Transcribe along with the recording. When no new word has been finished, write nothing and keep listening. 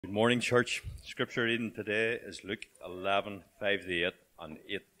Good morning, church. Scripture reading today is Luke 11, 5-8 and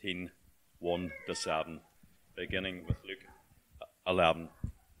 18, 1-7, beginning with Luke 11.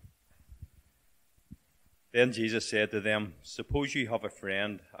 Then Jesus said to them, "Suppose you have a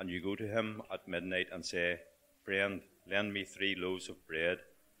friend, and you go to him at midnight and say, 'Friend, lend me 3 loaves of bread.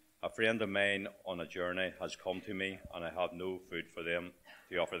 A friend of mine on a journey has come to me, and I have no food for them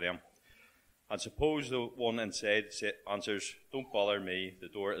to offer them.' And suppose the one inside answers, 'Don't bother me, the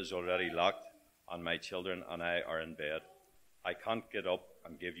door is already locked, and my children and I are in bed. I can't get up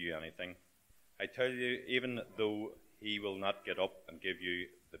and give you anything.' I tell you, even though he will not get up and give you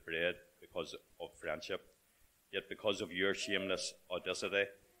the bread because of friendship, yet because of your shameless audacity,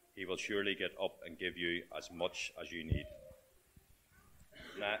 he will surely get up and give you as much as you need."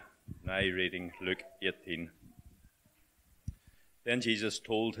 Now reading Luke 18. Then Jesus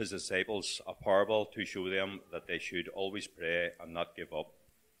told his disciples a parable to show them that they should always pray and not give up.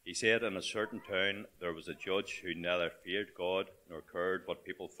 He said, "In a certain town there was a judge who neither feared God nor cared what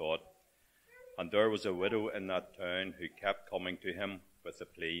people thought. And there was a widow in that town who kept coming to him with the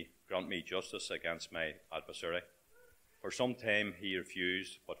plea, 'Grant me justice against my adversary.' For some time he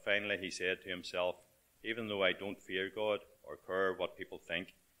refused, but finally he said to himself, 'Even though I don't fear God or care what people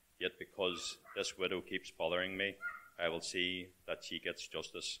think, yet because this widow keeps bothering me, I will see that she gets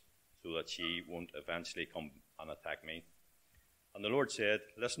justice, so that she won't eventually come and attack me.' And the Lord said,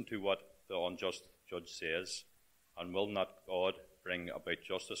 'Listen to what the unjust judge says, and will not God bring about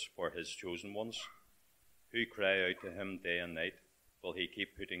justice for his chosen ones, who cry out to him day and night? Will he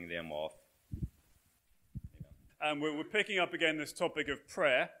keep putting them off?'" We're picking up again this topic of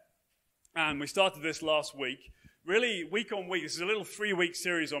prayer, and we started this last week. Really, week on week, this is a little 3-week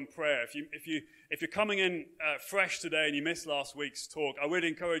series on prayer. If you're coming in fresh today and you missed last week's talk, I would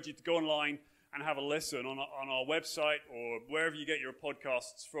encourage you to go online and have a listen on our website or wherever you get your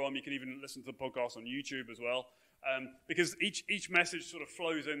podcasts from. You can even listen to the podcast on YouTube as well, because each message sort of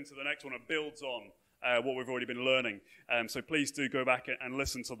flows into the next one and builds on what we've already been learning. So please do go back and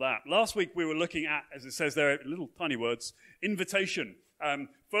listen to that. Last week we were looking at, as it says there, little tiny words, invitation.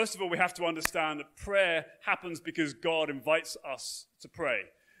 First of all, we have to understand that prayer happens because God invites us to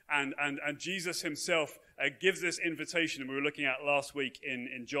pray. And Jesus himself gives this invitation, and we were looking at last week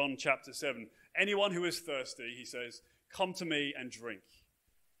in John chapter 7. Anyone who is thirsty, he says, "Come to me and drink.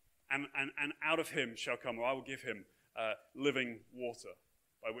 And out of him shall come, or I will give him living water,"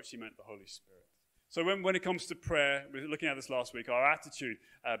 by which he meant the Holy Spirit. So when it comes to prayer, we were looking at this last week, our attitude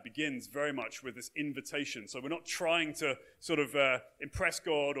begins very much with this invitation. So we're not trying to sort of impress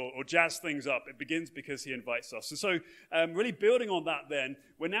God or jazz things up. It begins because he invites us. And so really building on that then,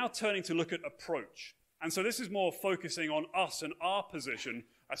 we're now turning to look at approach. And so this is more focusing on us and our position,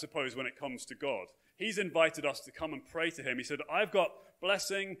 I suppose, when it comes to God. He's invited us to come and pray to him. He said, "I've got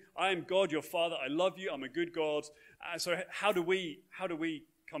blessing. I am God, your Father. I love you. I'm a good God." So how do we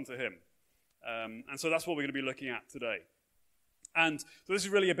come to him? And so that's what we're going to be looking at today. And so this is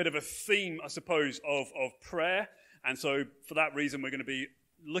really a bit of a theme, I suppose, of prayer. And so for that reason, we're going to be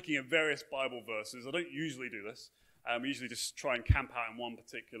looking at various Bible verses. I don't usually do this. We usually just try and camp out in one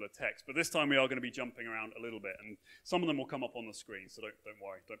particular text. But this time we are going to be jumping around a little bit. And some of them will come up on the screen, so don't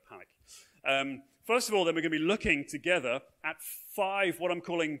worry, don't panic. First of all, then we're going to be looking together at 5, what I'm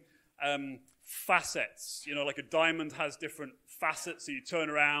calling facets. You know, like a diamond has different facets, so you turn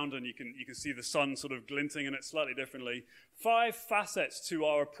around and you can see the sun sort of glinting in it slightly differently. 5 facets to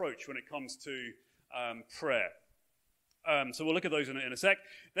our approach when it comes to prayer. So we'll look at those in a sec.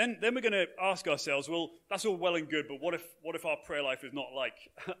 Then we're going to ask ourselves, well, that's all well and good, but what if our prayer life is not like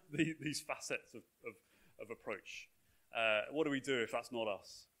these facets of approach? What do we do if that's not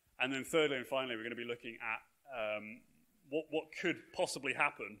us? And then thirdly and finally, we're going to be looking at what could possibly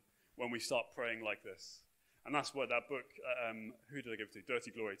happen when we start praying like this. And that's what that book, who did I give it to?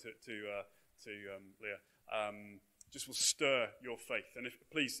 Dirty Glory, to Leah. Just will stir your faith. And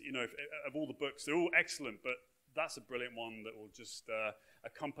please, if of all the books, they're all excellent, but that's a brilliant one that will just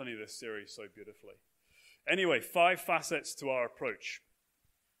accompany this series so beautifully. Anyway, 5 facets to our approach.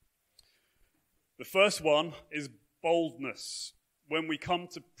 The first one is boldness. When we come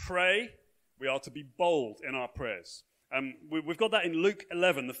to pray, we are to be bold in our prayers. We've got that in Luke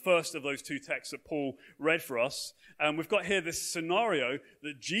 11, the first of those 2 texts that Paul read for us. We've got here this scenario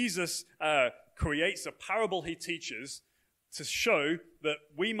that Jesus creates, a parable he teaches to show that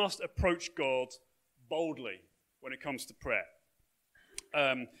we must approach God boldly when it comes to prayer.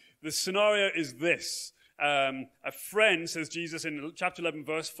 The scenario is this. A friend, says Jesus in chapter 11,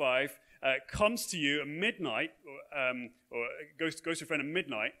 verse 5, comes to you at midnight, or goes to a friend at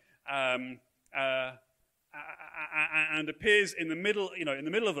midnight, and appears in the middle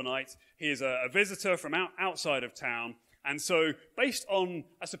of the night. He is a visitor from outside of town. And so, based on,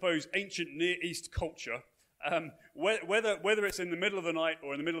 I suppose, ancient Near East culture, whether it's in the middle of the night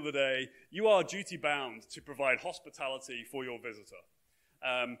or in the middle of the day, you are duty-bound to provide hospitality for your visitor.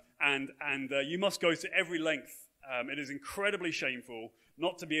 And you must go to every length. It is incredibly shameful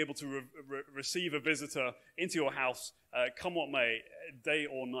not to be able to receive a visitor into your house, come what may, day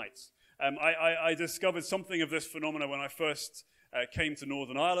or night. I discovered something of this phenomenon when I first came to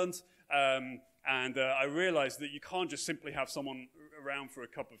Northern Ireland. And I realized that you can't just simply have someone around for a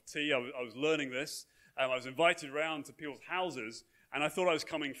cup of tea. I was learning this. I was invited around to people's houses, and I thought I was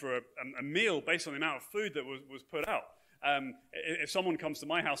coming for a meal based on the amount of food that was put out. If someone comes to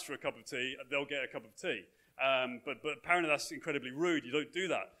my house for a cup of tea, they'll get a cup of tea. But apparently that's incredibly rude. You don't do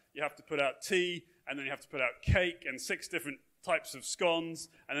that. You have to put out tea, and then you have to put out cake and 6 different types of scones,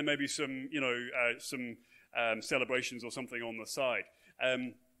 and then maybe some celebrations or something on the side.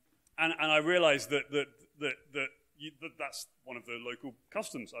 And I realized that's one of the local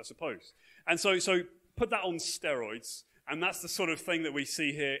customs, I suppose. And so put that on steroids, and that's the sort of thing that we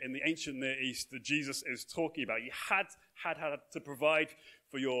see here in the ancient Near East that Jesus is talking about. You had to provide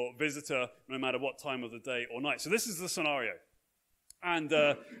for your visitor no matter what time of the day or night. So this is the scenario. And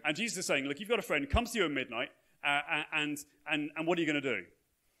Jesus is saying, look, you've got a friend, comes to you at midnight, and what are you going to do?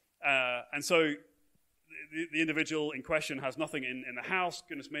 And so the individual in question has nothing in the house.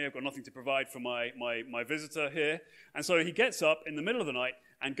 Goodness me, I've got nothing to provide for my visitor here. And so he gets up in the middle of the night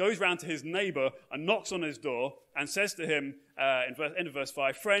and goes round to his neighbor and knocks on his door and says to him, end of verse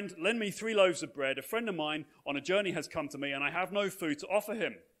 5, "Friend, lend me 3 loaves of bread. A friend of mine on a journey has come to me, and I have no food to offer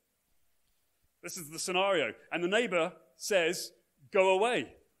him." This is the scenario. And the neighbor says, "Go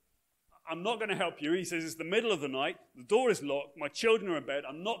away. I'm not going to help you." He says, "It's the middle of the night. The door is locked. My children are in bed.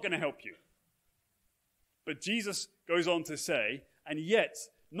 I'm not going to help you." But Jesus goes on to say, and yet,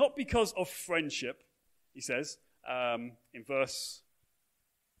 not because of friendship, he says in verse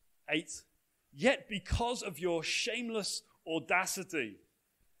 8, "Yet because of your shameless audacity,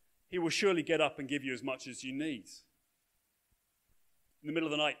 he will surely get up and give you as much as you need." In the middle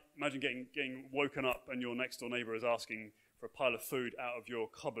of the night, imagine getting woken up and your next door neighbor is asking for a pile of food out of your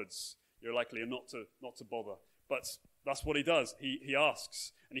cupboards. You're likely not to bother. But that's what he does. He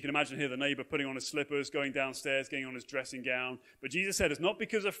asks. And you can imagine here the neighbor putting on his slippers, going downstairs, getting on his dressing gown. But Jesus said it's not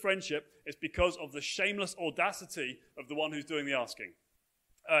because of friendship, it's because of the shameless audacity of the one who's doing the asking.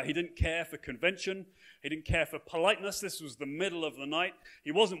 He didn't care for convention. He didn't care for politeness. This was the middle of the night.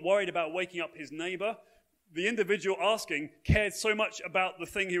 He wasn't worried about waking up his neighbor. The individual asking cared so much about the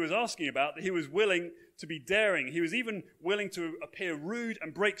thing he was asking about that he was willing to be daring. He was even willing to appear rude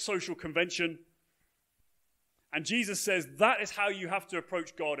and break social convention. And Jesus says that is how you have to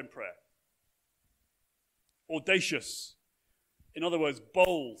approach God in prayer. Audacious. In other words,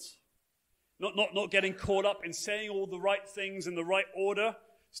 bold. Not getting caught up in saying all the right things in the right order.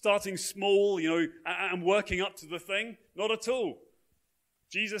 Starting small, and working up to the thing. Not at all.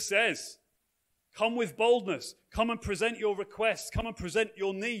 Jesus says, come with boldness. Come and present your requests. Come and present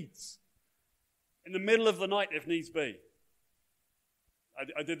your needs. In the middle of the night, if needs be.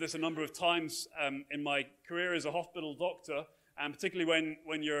 I did this a number of times in my career as a hospital doctor, and particularly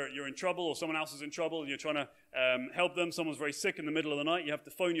when you're in trouble or someone else is in trouble and you're trying to help them. Someone's very sick in the middle of the night. You have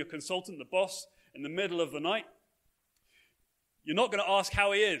to phone your consultant, the boss, in the middle of the night. You're not going to ask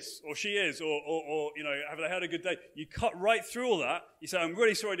how he is or she is or have they had a good day. You cut right through all that. You say, "I'm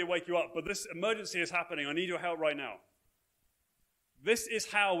really sorry to wake you up, but this emergency is happening. I need your help right now." This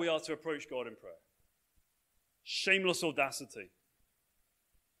is how we are to approach God in prayer. Shameless audacity.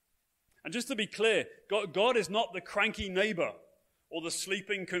 And just to be clear, God is not the cranky neighbor or the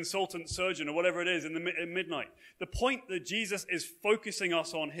sleeping consultant surgeon or whatever it is in midnight. The point that Jesus is focusing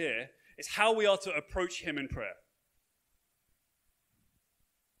us on here is how we are to approach him in prayer.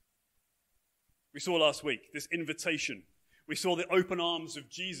 We saw last week this invitation. We saw the open arms of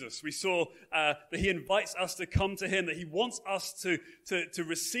Jesus. We saw that he invites us to come to him, that he wants us to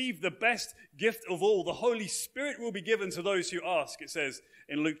receive the best gift of all. The Holy Spirit will be given to those who ask, it says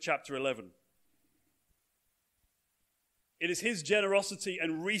in Luke chapter 11. It is his generosity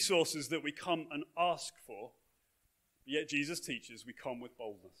and resources that we come and ask for. Yet Jesus teaches we come with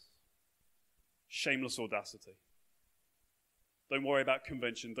boldness. Shameless audacity. Don't worry about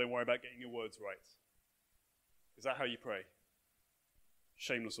convention. Don't worry about getting your words right. Is that how you pray?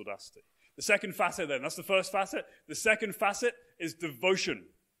 Shameless audacity. The second facet then, that's the first facet. The second facet is devotion.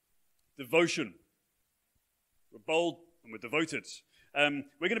 Devotion. We're bold and we're devoted. We're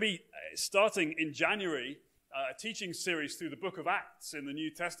going to be starting in January a teaching series through the book of Acts in the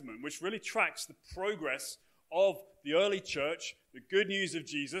New Testament, which really tracks the progress of the early church, the good news of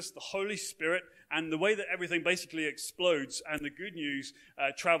Jesus, the Holy Spirit, and the way that everything basically explodes and the good news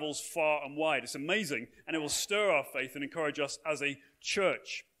travels far and wide. It's amazing, and it will stir our faith and encourage us as a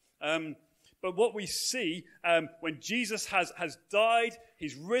church. But what we see when Jesus has died,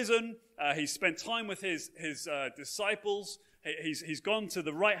 he's risen, he's spent time with his disciples, he's gone to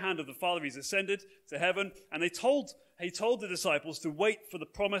the right hand of the Father, he's ascended to heaven, and he told the disciples to wait for the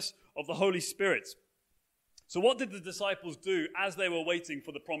promise of the Holy Spirit. So what did the disciples do as they were waiting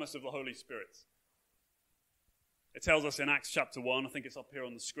for the promise of the Holy Spirit? It tells us in Acts chapter 1, I think it's up here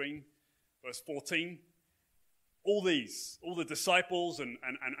on the screen, verse 14. All the disciples and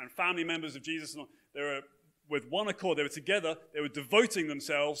family members of Jesus, they were with one accord, they were together, they were devoting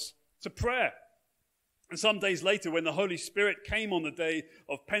themselves to prayer. And some days later, when the Holy Spirit came on the day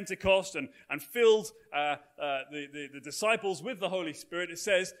of Pentecost and filled the disciples with the Holy Spirit, it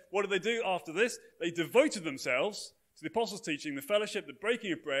says, what did they do after this? They devoted themselves to the apostles' teaching, the fellowship, the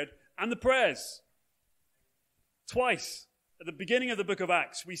breaking of bread, and the prayers. Twice, at the beginning of the book of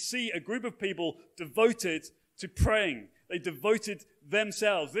Acts, we see a group of people devoted to praying. They devoted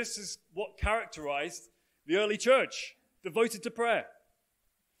themselves. This is what characterized the early church, devoted to prayer.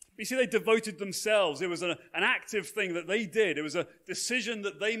 You see, they devoted themselves. It was an active thing that they did. It was a decision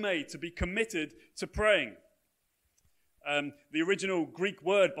that they made to be committed to praying. The original Greek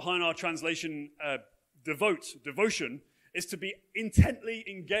word behind our translation, devotion, is to be intently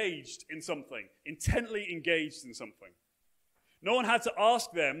engaged in something. Intently engaged in something. No one had to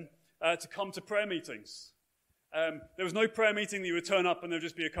ask them to come to prayer meetings. There was no prayer meeting that you would turn up and there would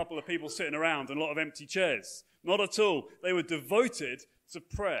just be a couple of people sitting around and a lot of empty chairs. Not at all. They were devoted to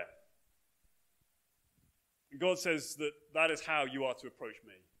prayer. And God says that is how you are to approach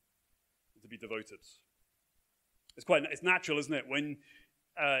me, to be devoted. It's natural, isn't it? When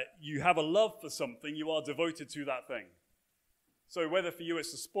you have a love for something, you are devoted to that thing. So whether for you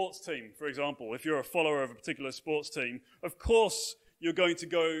it's a sports team, for example, if you're a follower of a particular sports team, of course you're going to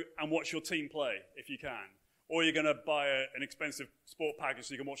go and watch your team play if you can. Or you're going to buy an expensive sport package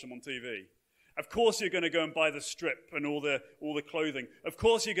so you can watch them on TV. Of course you're going to go and buy the strip and all the clothing. Of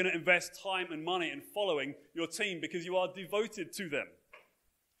course you're going to invest time and money in following your team because you are devoted to them.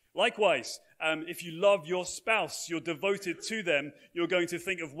 Likewise, if you love your spouse, you're devoted to them, you're going to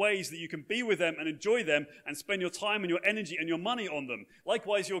think of ways that you can be with them and enjoy them and spend your time and your energy and your money on them.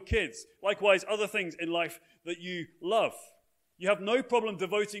 Likewise, your kids. Likewise, other things in life that you love. You have no problem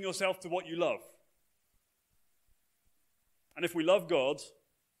devoting yourself to what you love. And if we love God,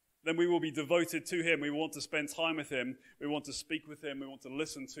 then we will be devoted to him. We want to spend time with him. We want to speak with him. We want to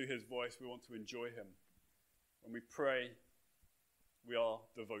listen to his voice. We want to enjoy him. When we pray, we are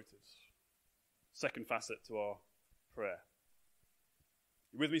devoted. Second facet to our prayer.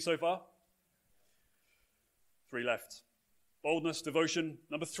 You with me so far? 3 left. Boldness, devotion.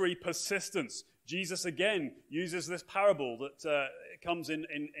 Number 3, persistence. Jesus again uses this parable that comes in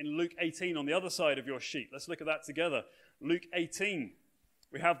Luke 18 on the other side of your sheet. Let's look at that together. Luke 18.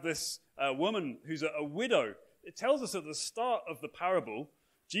 We have this woman who's a widow. It tells us at the start of the parable,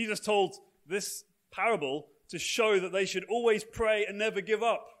 Jesus told this parable to show that they should always pray and never give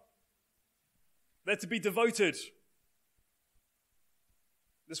up. They're to be devoted.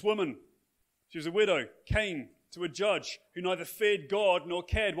 This woman, she was a widow, came to a judge who neither feared God nor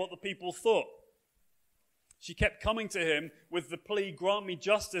cared what the people thought. She kept coming to him with the plea, grant me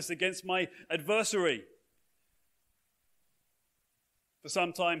justice against my adversary. For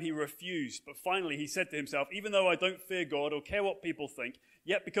some time he refused, but finally he said to himself, even though I don't fear God or care what people think,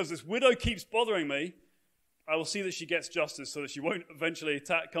 yet because this widow keeps bothering me, I will see that she gets justice so that she won't eventually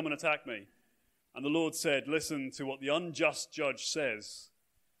come and attack me. And the Lord said, listen to what the unjust judge says,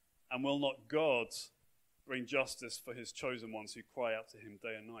 and will not God bring justice for his chosen ones who cry out to him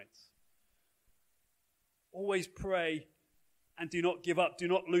day and night? Always pray and do not give up. Do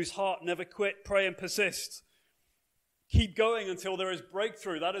not lose heart. Never quit. Pray and persist. Keep going until there is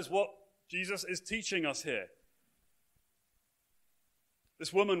breakthrough. That is what Jesus is teaching us here.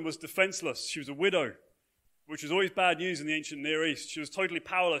 This woman was defenseless. She was a widow, which was always bad news in the ancient Near East. She was totally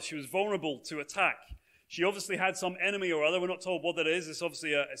powerless. She was vulnerable to attack. She obviously had some enemy or other. We're not told what that is. It's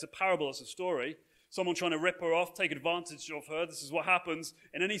obviously it's a parable. It's a story. Someone trying to rip her off, take advantage of her. This is what happens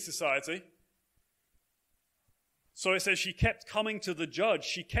in any society. So it says she kept coming to the judge.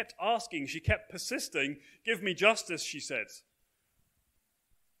 She kept asking. She kept persisting. Give me justice, she said.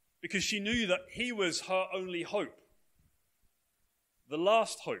 Because she knew that he was her only hope. The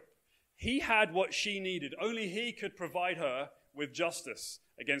last hope. He had what she needed. Only he could provide her with justice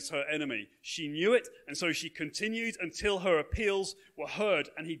against her enemy. She knew it, and so she continued until her appeals were heard,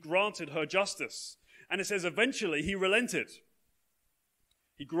 and he granted her justice. And it says eventually he relented.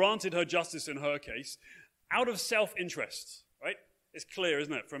 He granted her justice in her case out of self-interest, right? It's clear,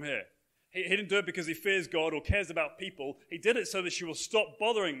 isn't it, from here? He didn't do it because he fears God or cares about people. He did it so that she will stop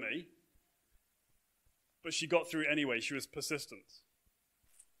bothering me. But she got through anyway. She was persistent.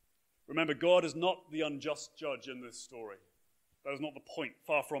 Remember, God is not the unjust judge in this story. That is not the point.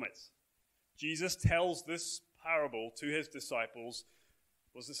 Far from it. Jesus tells this parable to his disciples.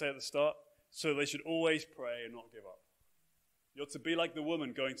 What does it say at the start? So they should always pray and not give up. You're to be like the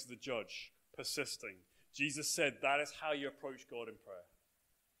woman going to the judge, persisting. Jesus said that is how you approach God in prayer.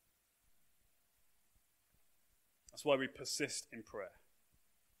 That's why we persist in prayer.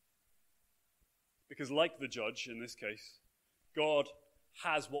 Because like the judge in this case, God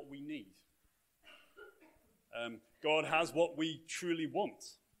has what we need. God has what we truly want.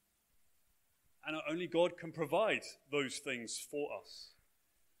 And only God can provide those things for us.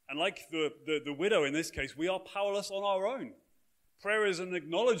 And like the widow in this case, we are powerless on our own. Prayer is an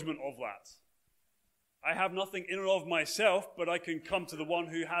acknowledgement of that. I have nothing in and of myself, but I can come to the one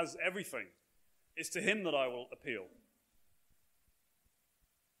who has everything. It's to him that I will appeal.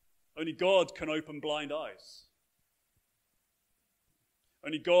 Only God can open blind eyes.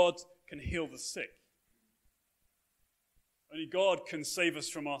 Only God can heal the sick. Only God can save us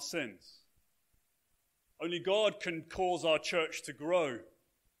from our sins. Only God can cause our church to grow.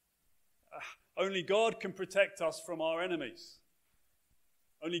 Only God can protect us from our enemies.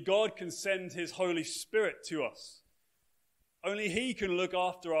 Only God can send his Holy Spirit to us. Only he can look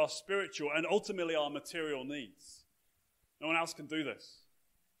after our spiritual and ultimately our material needs. No one else can do this.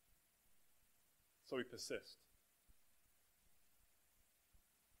 So we persist.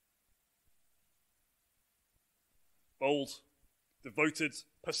 Bold, devoted,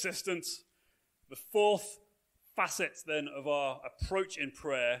 persistent. The fourth facet then of our approach in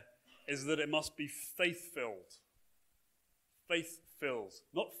prayer is that it must be faith-filled. Faith-filled.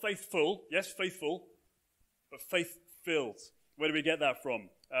 Not faithful, yes, faithful, but faith-filled. Where do we get that from?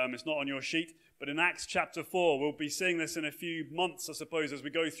 It's not on your sheet, but in Acts chapter 4, we'll be seeing this in a few months, I suppose, as we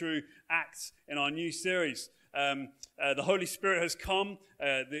go through Acts in our new series. The Holy Spirit has come.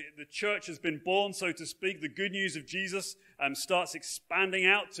 The church has been born, so to speak. The good news of Jesus starts expanding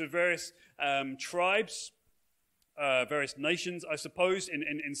out to various tribes, various nations, I suppose,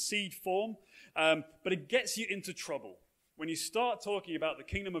 in seed form. But it gets you into trouble. When you start talking about the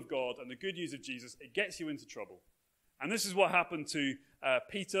kingdom of God and the good news of Jesus, it gets you into trouble. And this is what happened to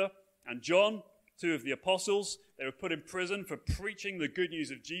Peter and John, two of the apostles. They were put in prison for preaching the good news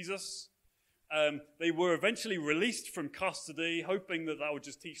of Jesus. They were eventually released from custody, hoping that would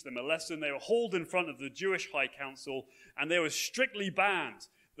just teach them a lesson. They were hauled in front of the Jewish High Council, and they were strictly banned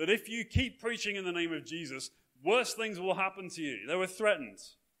that if you keep preaching in the name of Jesus, worse things will happen to you. They were threatened.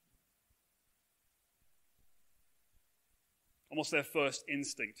 Almost their first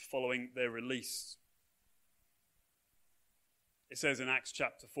instinct following their release. It says in Acts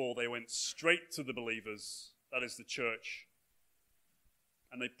chapter 4, they went straight to the believers, that is the church,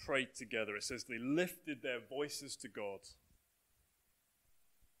 and they prayed together. It says they lifted their voices to God.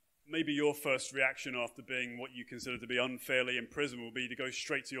 Maybe your first reaction after being what you consider to be unfairly in prison will be to go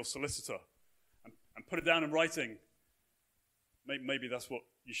straight to your solicitor and put it down in writing. Maybe that's what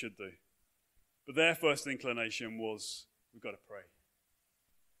you should do. But their first inclination was, we've got to pray.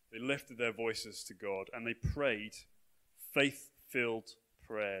 They lifted their voices to God and they prayed faith-filled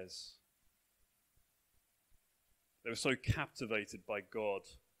prayers. They were so captivated by God,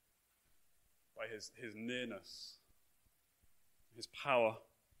 by his nearness, his power,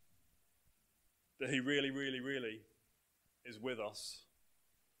 that he really, really, really is with us.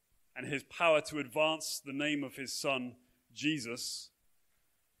 And his power to advance the name of his son, Jesus.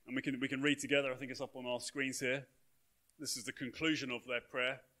 And we can read together, I think it's up on our screens here. This is the conclusion of their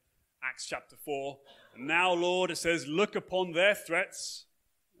prayer. Acts chapter 4. And now, Lord, it says, look upon their threats,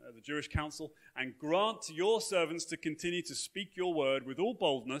 the Jewish council, and grant to your servants to continue to speak your word with all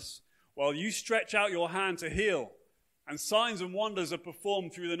boldness, while you stretch out your hand to heal, and signs and wonders are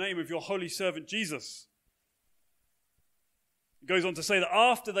performed through the name of your holy servant Jesus. It goes on to say that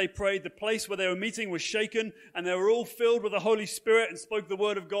after they prayed, the place where they were meeting was shaken, and they were all filled with the Holy Spirit and spoke the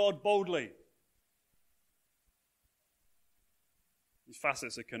word of God boldly. These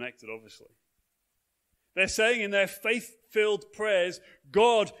facets are connected, obviously. They're saying in their faith-filled prayers,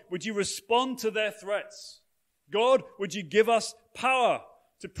 God, would you respond to their threats? God, would you give us power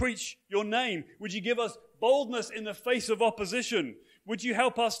to preach your name? Would you give us boldness in the face of opposition? Would you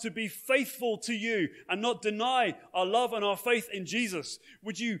help us to be faithful to you and not deny our love and our faith in Jesus?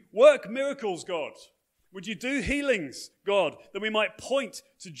 Would you work miracles, God? Would you do healings, God, that we might point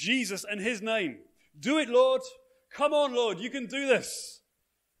to Jesus and his name? Do it, Lord. Come on, Lord, you can do this.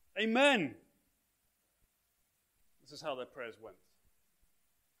 Amen. This is how their prayers went.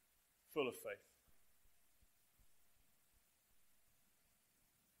 Full of faith.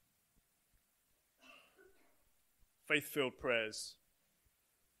 Faith-filled prayers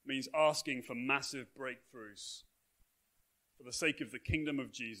means asking for massive breakthroughs for the sake of the kingdom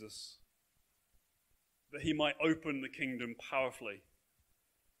of Jesus, that he might open the kingdom powerfully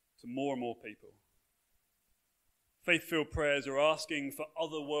to more and more people. Faith-filled prayers are asking for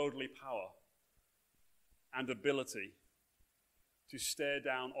otherworldly power and ability to stare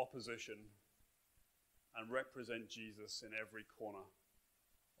down opposition and represent Jesus in every corner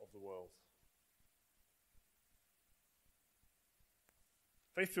of the world.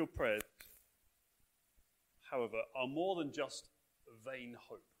 Faith-filled prayers, however, are more than just a vain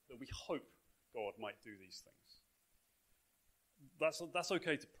hope, that we hope God might do these things. That's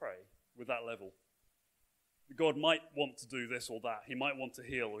okay to pray with that level. God might want to do this or that. He might want to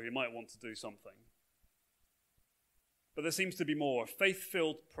heal, or he might want to do something. But there seems to be more. A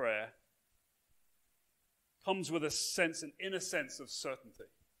faith-filled prayer comes with an inner sense of certainty.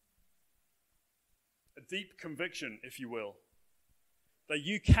 A deep conviction, if you will, that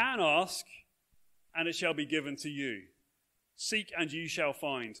you can ask and it shall be given to you. Seek and you shall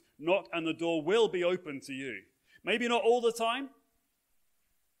find. Knock and the door will be opened to you. Maybe not all the time.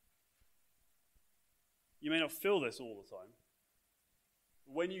 You may not feel this all the time.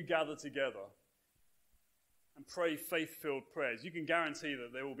 But when you gather together and pray faith-filled prayers, you can guarantee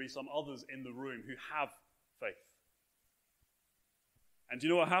that there will be some others in the room who have faith. And do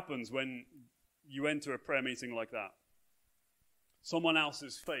you know what happens when you enter a prayer meeting like that? Someone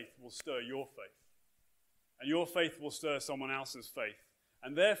else's faith will stir your faith. And your faith will stir someone else's faith.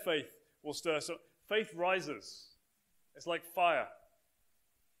 And their faith will stir... Faith rises. It's like fire.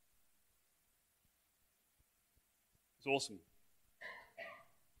 It's awesome.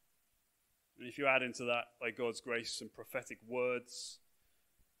 And if you add into that, by God's grace, some prophetic words,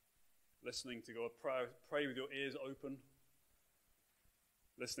 listening to God, pray with your ears open,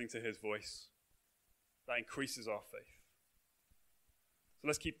 listening to his voice, that increases our faith. So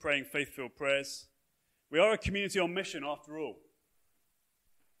let's keep praying faith-filled prayers. We are a community on mission after all.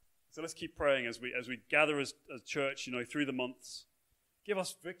 So let's keep praying as we gather as a church, through the months. Give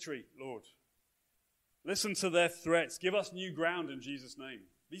us victory, Lord. Listen to their threats. Give us new ground in Jesus' name.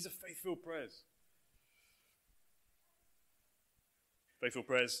 These are faith-filled prayers. Faithful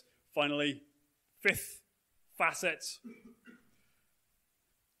prayers. Finally, fifth facet.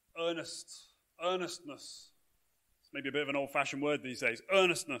 Earnestness. It's maybe a bit of an old-fashioned word these days.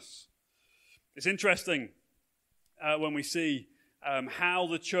 Earnestness. It's interesting when we see how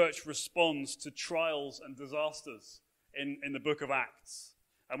the church responds to trials and disasters in the book of Acts.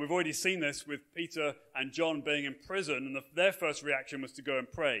 And we've already seen this with Peter and John being in prison, and their first reaction was to go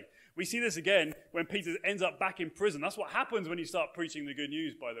and pray. We see this again when Peter ends up back in prison. That's what happens when you start preaching the good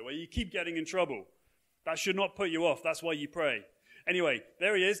news, by the way. You keep getting in trouble. That should not put you off. That's why you pray. Anyway,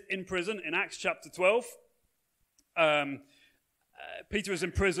 there he is in prison in Acts chapter 12. Peter is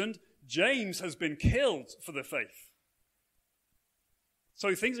imprisoned. James has been killed for the faith.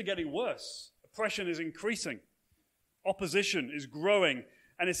 So things are getting worse. Oppression is increasing. Opposition is growing.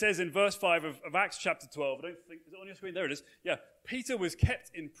 And it says in verse 5 of Acts chapter 12, I don't think, is it on your screen? There it is. Yeah, Peter was kept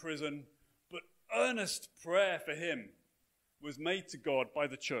in prison, but earnest prayer for him was made to God by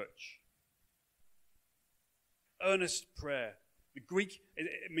the church. Earnest prayer. The Greek,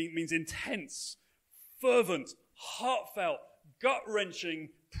 it means intense, fervent, heartfelt, gut-wrenching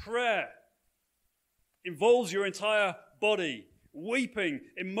prayer. Involves your entire body. Weeping,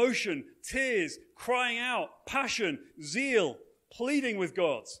 emotion, tears, crying out, passion, zeal, pleading with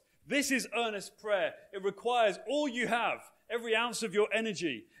God. This is earnest prayer. It requires all you have, every ounce of your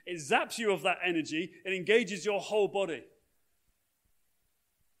energy. It zaps you of that energy. It engages your whole body.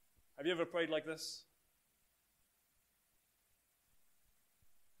 Have you ever prayed like this?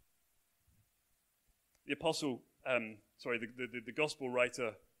 The gospel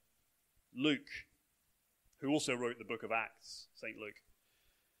writer Luke, who also wrote the book of Acts, St. Luke,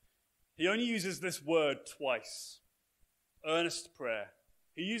 he only uses this word twice. Earnest prayer.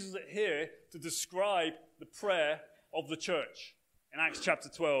 He uses it here to describe the prayer of the church in Acts chapter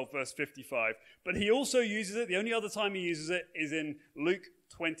 12, verse 55. But he also uses it, the only other time he uses it is in Luke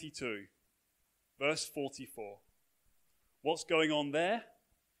 22, verse 44. What's going on there?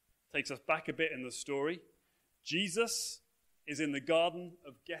 Takes us back a bit in the story. Jesus is in the Garden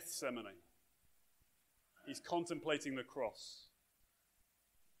of Gethsemane. He's contemplating the cross.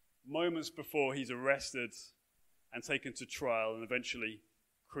 Moments before he's arrested and taken to trial and eventually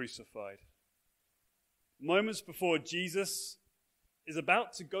crucified. Moments before Jesus is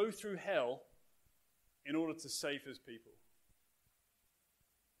about to go through hell in order to save his people.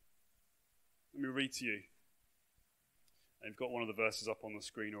 Let me read to you. I've got one of the verses up on the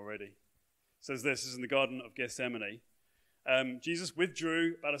screen already. It says this is in the Garden of Gethsemane. Jesus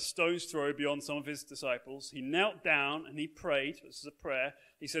withdrew about a stone's throw beyond some of his disciples. He knelt down and he prayed. This is a prayer.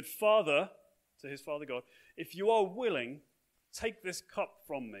 He said, Father, to his Father God, if you are willing, take this cup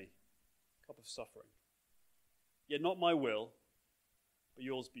from me, cup of suffering. Yet not my will, but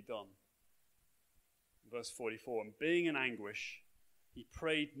yours be done. Verse 44, and being in anguish, he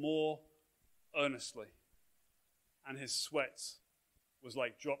prayed more earnestly, and his sweat was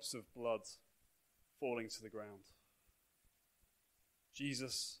like drops of blood falling to the ground.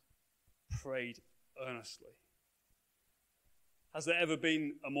 Jesus prayed earnestly. Has there ever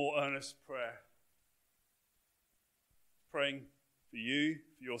been a more earnest prayer? Praying for you,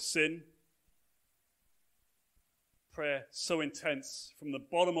 for your sin. Prayer so intense from the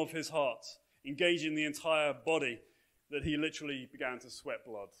bottom of his heart, engaging the entire body, that he literally began to sweat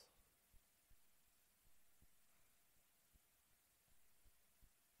blood.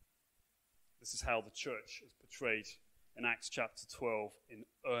 This is how the church is portrayed in Acts chapter 12 in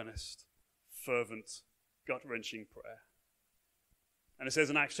earnest, fervent, gut-wrenching prayer. And it says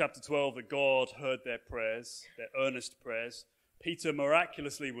in Acts chapter 12 that God heard their prayers, their earnest prayers. Peter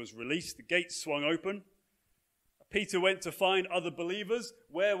miraculously was released. The gates swung open. Peter went to find other believers.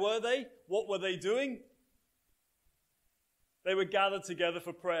 Where were they? What were they doing? They were gathered together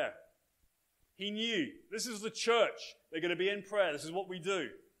for prayer. He knew, this is the church. They're going to be in prayer. This is what we do.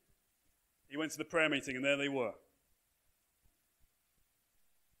 He went to the prayer meeting and there they were.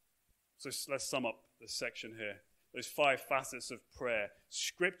 So let's sum up this section here. Those 5 facets of prayer.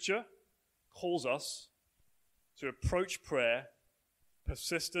 Scripture calls us to approach prayer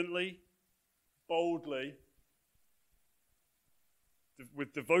persistently, boldly,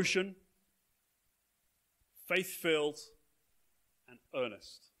 with devotion, faith-filled, and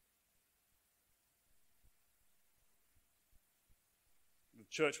earnest. The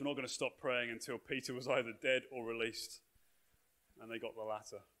church were not going to stop praying until Peter was either dead or released. And they got the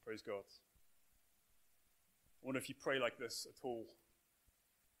latter. Praise God. I wonder if you pray like this at all.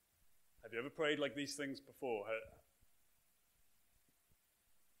 Have you ever prayed like these things before?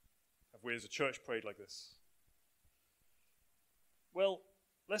 Have we as a church prayed like this? Well,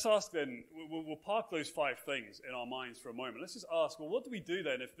 let's ask then, we'll park those 5 things in our minds for a moment. Let's just ask, well, what do we do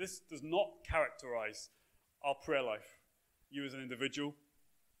then if this does not characterize our prayer life? You as an individual,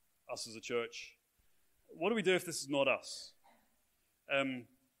 us as a church. What do we do if this is not us?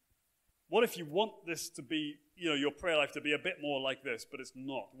 What if you want this to be, your prayer life to be a bit more like this, but it's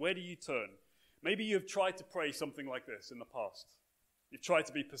not? Where do you turn? Maybe you've tried to pray something like this in the past. You've tried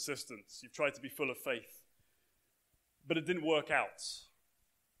to be persistent. You've tried to be full of faith. But it didn't work out.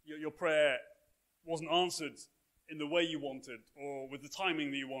 Your prayer wasn't answered in the way you wanted or with the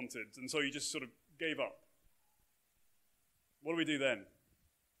timing that you wanted, and so you just sort of gave up. What do we do then?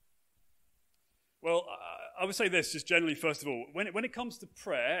 Well, I would say this, just generally, first of all. When it comes to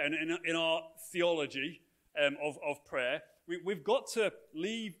prayer, and in our theology of prayer, we've got to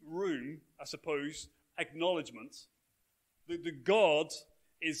leave room, I suppose, acknowledgement that God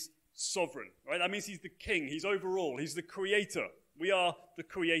is sovereign, right? That means he's the king. He's over all. He's the creator. We are the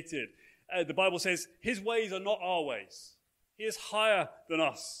created. The Bible says his ways are not our ways. He is higher than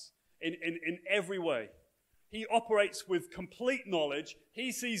us in every way. He operates with complete knowledge.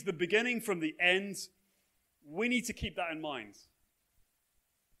 He sees the beginning from the end. We need to keep that in mind.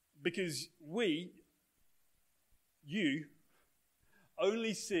 Because you,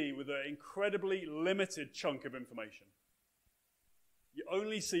 only see with an incredibly limited chunk of information. You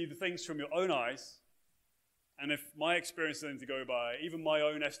only see the things from your own eyes. And if my experience is anything to go by, even my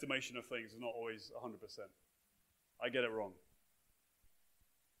own estimation of things is not always 100%. I get it wrong.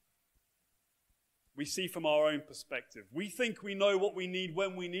 We see from our own perspective. We think we know what we need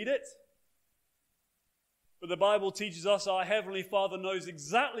when we need it. But the Bible teaches us our Heavenly Father knows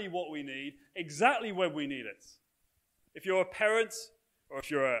exactly what we need, exactly when we need it. If you're a parent, or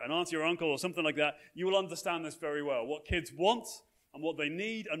if you're an auntie or uncle or something like that, you will understand this very well. What kids want and what they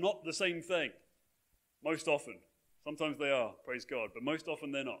need are not the same thing. Most often. Sometimes they are, praise God, but most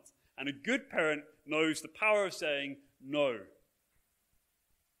often they're not. And a good parent knows the power of saying no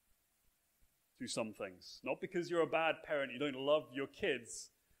to some things. Not because you're a bad parent, you don't love your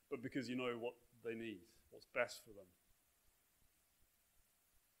kids, but because you know what they need, what's best for them.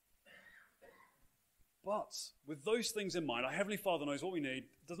 But with those things in mind, our Heavenly Father knows what we need.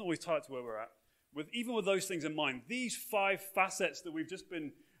 It doesn't always tie it to where we're at. Even with those things in mind, these 5 facets that we've just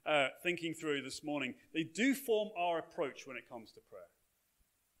been thinking through this morning, they do form our approach when it comes to prayer.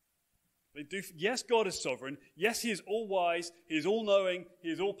 They do. Yes, God is sovereign. Yes, He is all-wise. He is all-knowing. He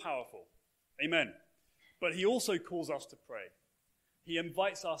is all-powerful. Amen. But He also calls us to pray. He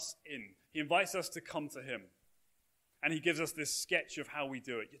invites us in. He invites us to come to Him. And He gives us this sketch of how we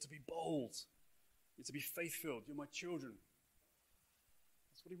do it. You're to be bold. You're to be faith-filled. You're my children.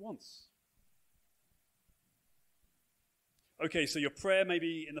 That's what He wants. Okay, so your prayer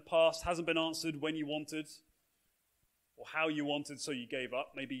maybe in the past hasn't been answered when you wanted or how you wanted, so you gave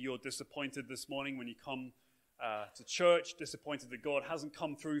up. Maybe you're disappointed this morning when you come to church, disappointed that God hasn't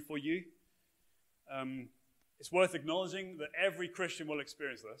come through for you. It's worth acknowledging that every Christian will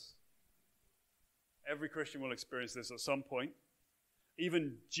experience this. Every Christian will experience this at some point.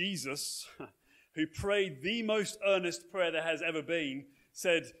 Even Jesus, who prayed the most earnest prayer there has ever been,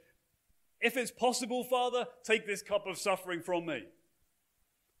 said, "If it's possible, Father, take this cup of suffering from me.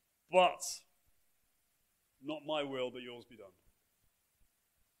 But not my will, but yours be done."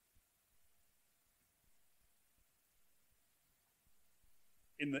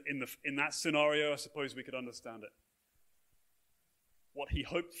 In that scenario, I suppose we could understand it. What he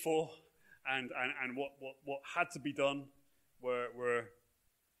hoped for and what had to be done were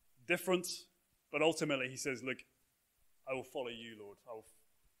different, but ultimately he says, "Look, I will follow you, Lord.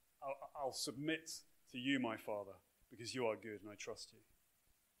 I'll submit to you, my Father, because you are good and I trust you."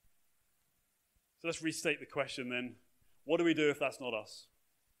 So let's restate the question then. What do we do if that's not us?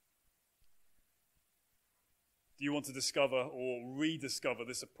 Do you want to discover or rediscover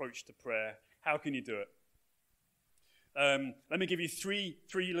this approach to prayer? How can you do it? Let me give you three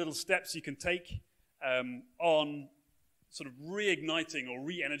little steps you can take on sort of reigniting or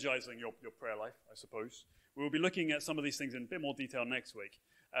re-energizing your prayer life, I suppose. We'll be looking at some of these things in a bit more detail next week.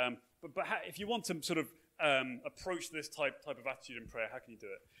 But if you want to sort of approach this type of attitude in prayer, how can you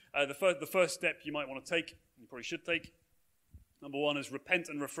do it? The first step you might want to take, you probably should take, number 1 is repent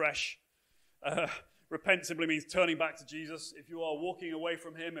and refresh. Repent simply means turning back to Jesus. If you are walking away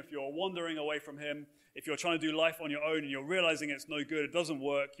from Him, if you're wandering away from Him, if you're trying to do life on your own and you're realizing it's no good, it doesn't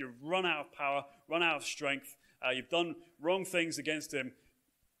work, you've run out of power, run out of strength, you've done wrong things against Him,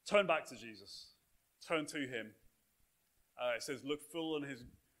 turn back to Jesus. Turn to Him. It says, look full in His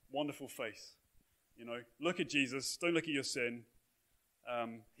wonderful face. Look at Jesus. Don't look at your sin.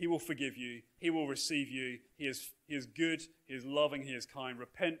 He will forgive you. He will receive you. He is good. He is loving. He is kind.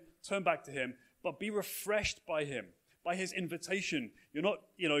 Repent. Turn back to Him. But be refreshed by Him, by His invitation. You're not,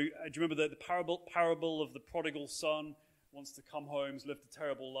 do you remember the parable of the prodigal son wants to come home, has lived a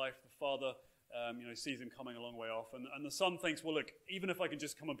terrible life. The father, sees him coming a long way off. And the son thinks, well, look, even if I can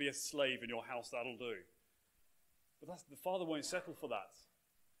just come and be a slave in your house, that'll do. But the father won't settle for that.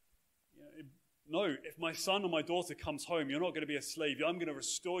 No, if my son or my daughter comes home, you're not going to be a slave. I'm going to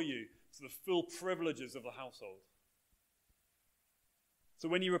restore you to the full privileges of the household. So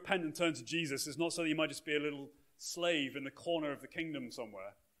when you repent and turn to Jesus, it's not so that you might just be a little slave in the corner of the kingdom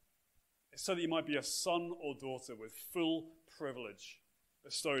somewhere. It's so that you might be a son or daughter with full privilege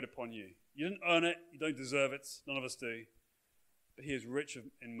bestowed upon you. You didn't earn it. You don't deserve it. None of us do. But He is rich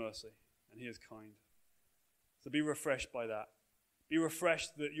in mercy, and He is kind. So be refreshed by that. Be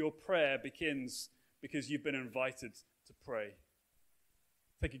refreshed that your prayer begins because you've been invited to pray.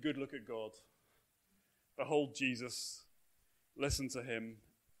 Take a good look at God. Behold Jesus. Listen to Him.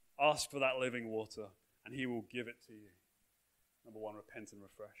 Ask for that living water, and He will give it to you. Number 1, repent and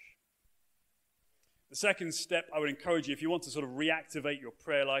refresh. The second step I would encourage you, if you want to sort of reactivate your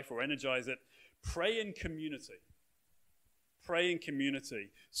prayer life or energize it, pray in community. Pray in community.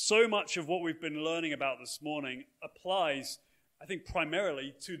 So much of what we've been learning about this morning applies, I think,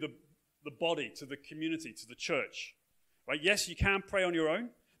 primarily to the body, to the community, to the church. Right? Yes, you can pray on your own.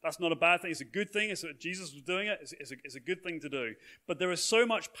 That's not a bad thing. It's a good thing. Jesus was doing it. It's a good thing to do. But there is so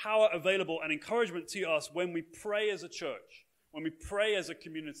much power available and encouragement to us when we pray as a church, when we pray as a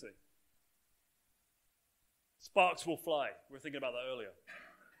community. Sparks will fly. We were thinking about that earlier.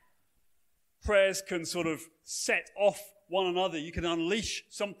 Prayers can sort of set off one another. You can unleash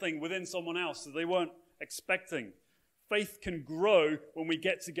something within someone else that they weren't expecting. Faith can grow when we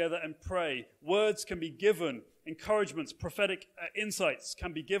get together and pray. Words can be given. Encouragements, prophetic insights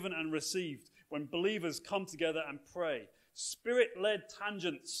can be given and received when believers come together and pray. Spirit-led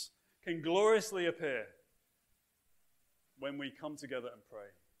tangents can gloriously appear when we come together and pray.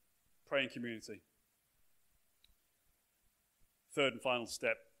 Pray in community. Third and final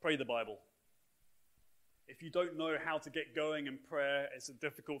step, pray the Bible. If you don't know how to get going in prayer, it's a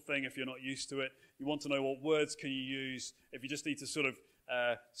difficult thing if you're not used to it. You want to know what words can you use. If you just need to sort of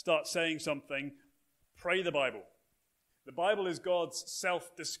start saying something, pray the Bible. The Bible is God's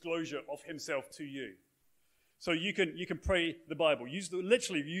self-disclosure of himself to you. So you can pray the Bible.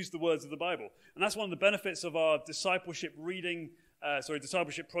 Literally use the words of the Bible. And that's one of the benefits of our discipleship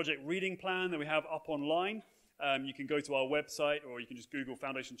project reading plan that we have up online. You can go to our website, or you can just Google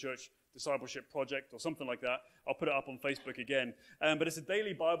Foundation Church Discipleship Project or something like that. I'll put it up on Facebook again. But it's a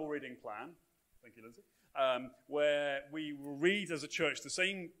daily Bible reading plan. Thank you, Lindsay. Where we will read as a church the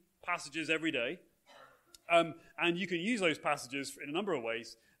same passages every day. And you can use those passages in a number of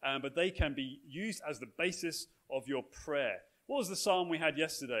ways, but they can be used as the basis of your prayer. What was the psalm we had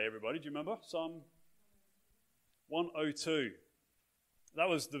yesterday, everybody? Do you remember? Psalm 102. That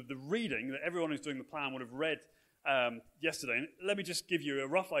was the reading that everyone who's doing the plan would have read yesterday. And let me just give you a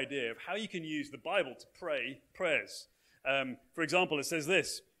rough idea of how you can use the Bible to pray prayers. For example, it says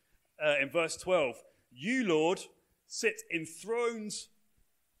this in verse 12, "You, Lord, sit enthroned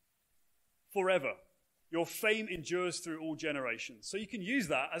forever. Your fame endures through all generations." So you can use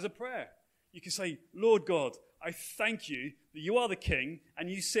that as a prayer. You can say, "Lord God, I thank you that you are the King and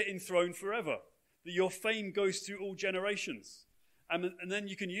you sit enthroned forever, that your fame goes through all generations." And then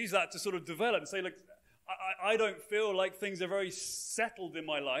you can use that to sort of develop and say, "Look, I don't feel like things are very settled in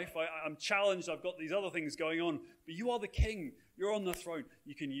my life. I'm challenged. I've got these other things going on. But you are the King. You're on the throne."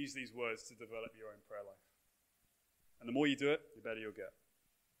 You can use these words to develop your own prayer life. And the more you do it, the better you'll get.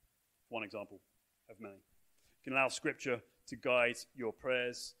 One example of many. You can allow Scripture to guide your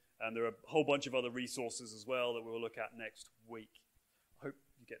prayers. And there are a whole bunch of other resources as well that we'll look at next week. I hope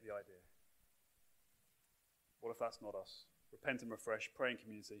you get the idea. What if that's not us? Repent and refresh, pray in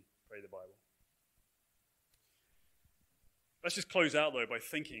community, pray the Bible. Let's just close out, though, by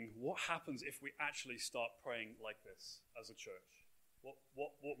thinking, what happens if we actually start praying like this as a church?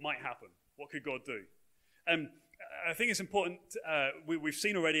 What might happen? What could God do? I think it's important, we've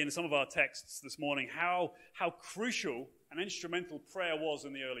seen already in some of our texts this morning how crucial and instrumental prayer was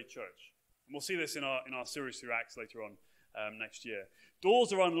in the early church. And we'll see this in our series through Acts later on next year.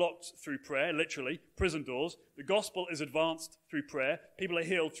 Doors are unlocked through prayer, literally, prison doors. The gospel is advanced through prayer. People are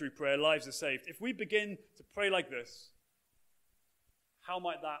healed through prayer. Lives are saved. If we begin to pray like this, how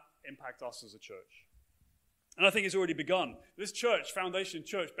might that impact us as a church? And I think it's already begun. This church, Foundation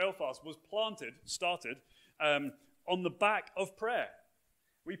Church Belfast, was started on the back of prayer.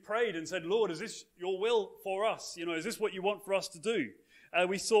 We prayed and said, "Lord, is this your will for us? Is this what you want for us to do?"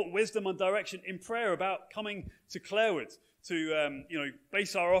 We sought wisdom and direction in prayer about coming to Clarewood to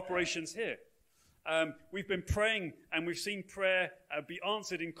base our operations here. We've been praying, and we've seen prayer be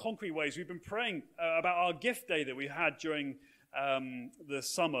answered in concrete ways. We've been praying about our gift day that we had during the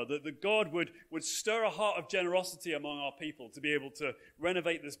summer, that God would stir a heart of generosity among our people to be able to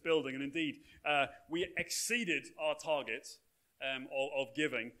renovate this building. And indeed, we exceeded our target of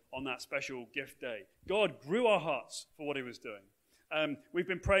giving on that special gift day. God grew our hearts for what he was doing. We've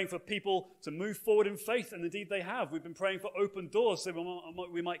been praying for people to move forward in faith, and indeed they have. We've been praying for open doors so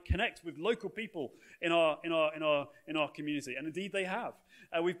we might connect with local people in our community, and indeed they have.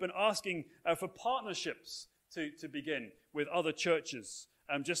 We've been asking for partnerships to begin with other churches.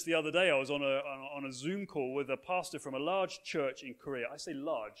 Just the other day, I was on a Zoom call with a pastor from a large church in Korea. I say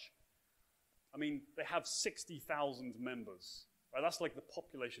large. I mean, they have 60,000 members. Right? That's like the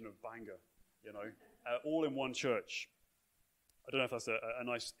population of Bangor, all in one church. I don't know if that's a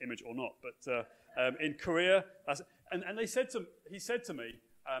nice image or not, but in Korea, and he said to me,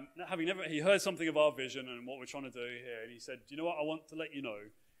 he heard something of our vision and what we're trying to do here, and he said, "Do you know what? I want to let you know,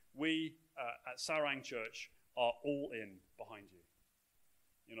 we at Sarang Church are all in behind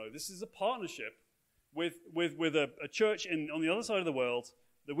you. This is a partnership with a church on the other side of the world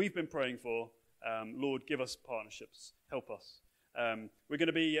that we've been praying for. Lord, give us partnerships. Help us."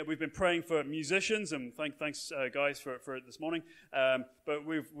 We've been praying for musicians, and thanks guys for it this morning. But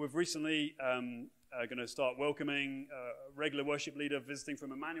we've recently going to start welcoming a regular worship leader visiting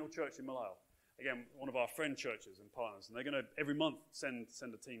from Emmanuel Church in Malal. Again, one of our friend churches and partners, and they're going to every month send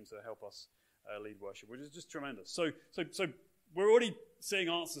a team to help us lead worship, which is just tremendous. So we're already seeing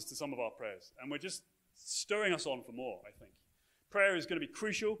answers to some of our prayers, and we're just stirring us on for more, I think. Prayer is going to be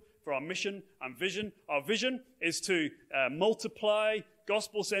crucial for our mission and vision. Our vision is to multiply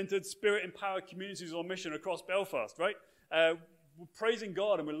gospel-centered, spirit-empowered communities on mission across Belfast, right? We're praising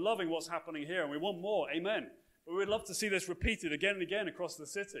God and we're loving what's happening here and we want more, amen. But we'd love to see this repeated again and again across the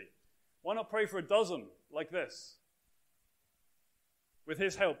city. Why not pray for a dozen like this? With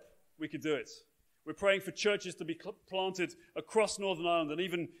his help, we could do it. We're praying for churches to be planted across Northern Ireland and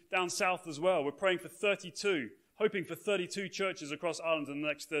even down south as well. We're praying for 32, hoping for 32 churches across Ireland in the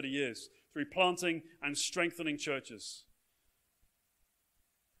next 30 years through planting and strengthening churches.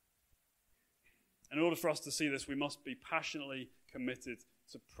 In order for us to see this, we must be passionately committed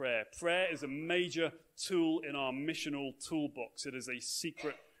to prayer. Prayer is a major tool in our missional toolbox. It is a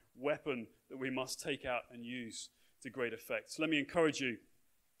secret weapon that we must take out and use to great effect. So let me encourage you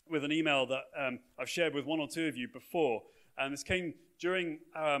with an email that I've shared with one or two of you before. And this came during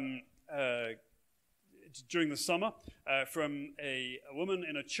the summer from a woman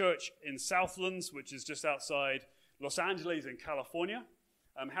in a church in Southlands, which is just outside Los Angeles in California.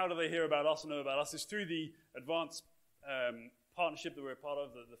 How do they hear about us and know about us? It's through the advanced partnership that we're a part of,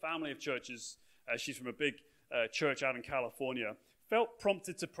 the family of churches. She's from a big church out in California. Felt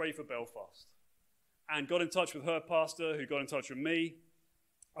prompted to pray for Belfast and got in touch with her pastor, who got in touch with me.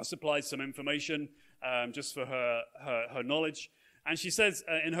 I supplied some information just for her knowledge. And she says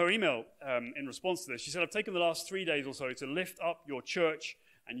in her email, in response to this, she said, I've taken the last 3 days or so to lift up your church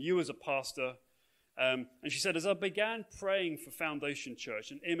and you as a pastor. And she said, as I began praying for Foundation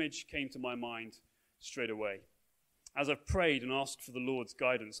Church, an image came to my mind straight away. As I've prayed and asked for the Lord's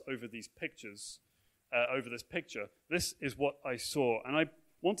guidance over these pictures, over this picture, this is what I saw. And I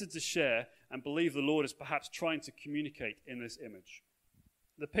wanted to share and believe the Lord is perhaps trying to communicate in this image.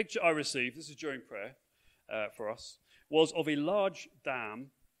 The picture I received, this is during prayer for us, was of a large dam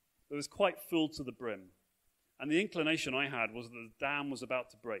that was quite full to the brim. And the inclination I had was that the dam was about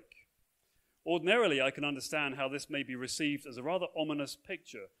to break. Ordinarily, I can understand how this may be received as a rather ominous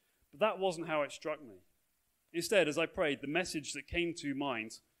picture, but that wasn't how it struck me. Instead, as I prayed, the message that came to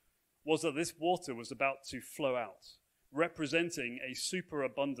mind was that this water was about to flow out, representing a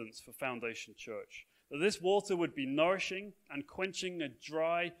superabundance for Foundation Church. That this water would be nourishing and quenching a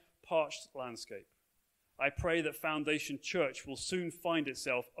dry, parched landscape. I pray that Foundation Church will soon find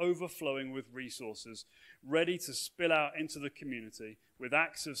itself overflowing with resources, ready to spill out into the community with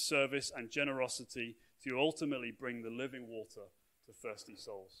acts of service and generosity to ultimately bring the living water to thirsty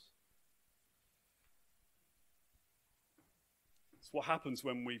souls. It's what happens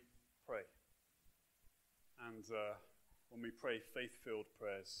when we pray. And when we pray faith-filled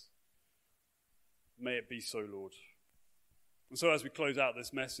prayers. May it be so, Lord. And so as we close out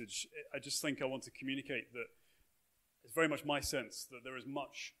this message, I just think I want to communicate that it's very much my sense that there is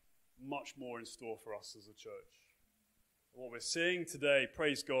much, much more in store for us as a church. What we're seeing today,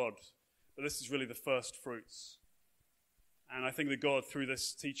 praise God, but this is really the first fruits. And I think that God, through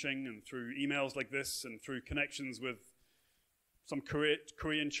this teaching and through emails like this and through connections with some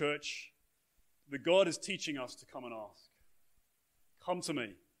Korean church, that God is teaching us to come and ask. Come to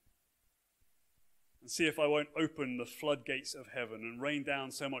me and see if I won't open the floodgates of heaven and rain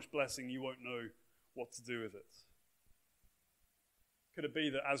down so much blessing you won't know what to do with it. Could it be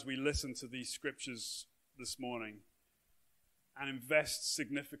that as we listen to these scriptures this morning and invest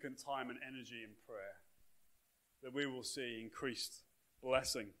significant time and energy in prayer, that we will see increased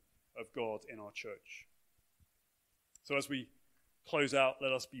blessing of God in our church? So as we close out,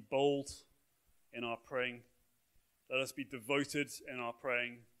 let us be bold in our praying. Let us be devoted in our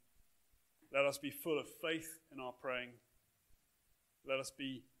praying. Let us be full of faith in our praying. Let us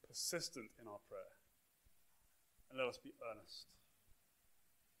be persistent in our prayer. And let us be earnest.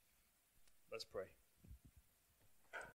 Let's pray.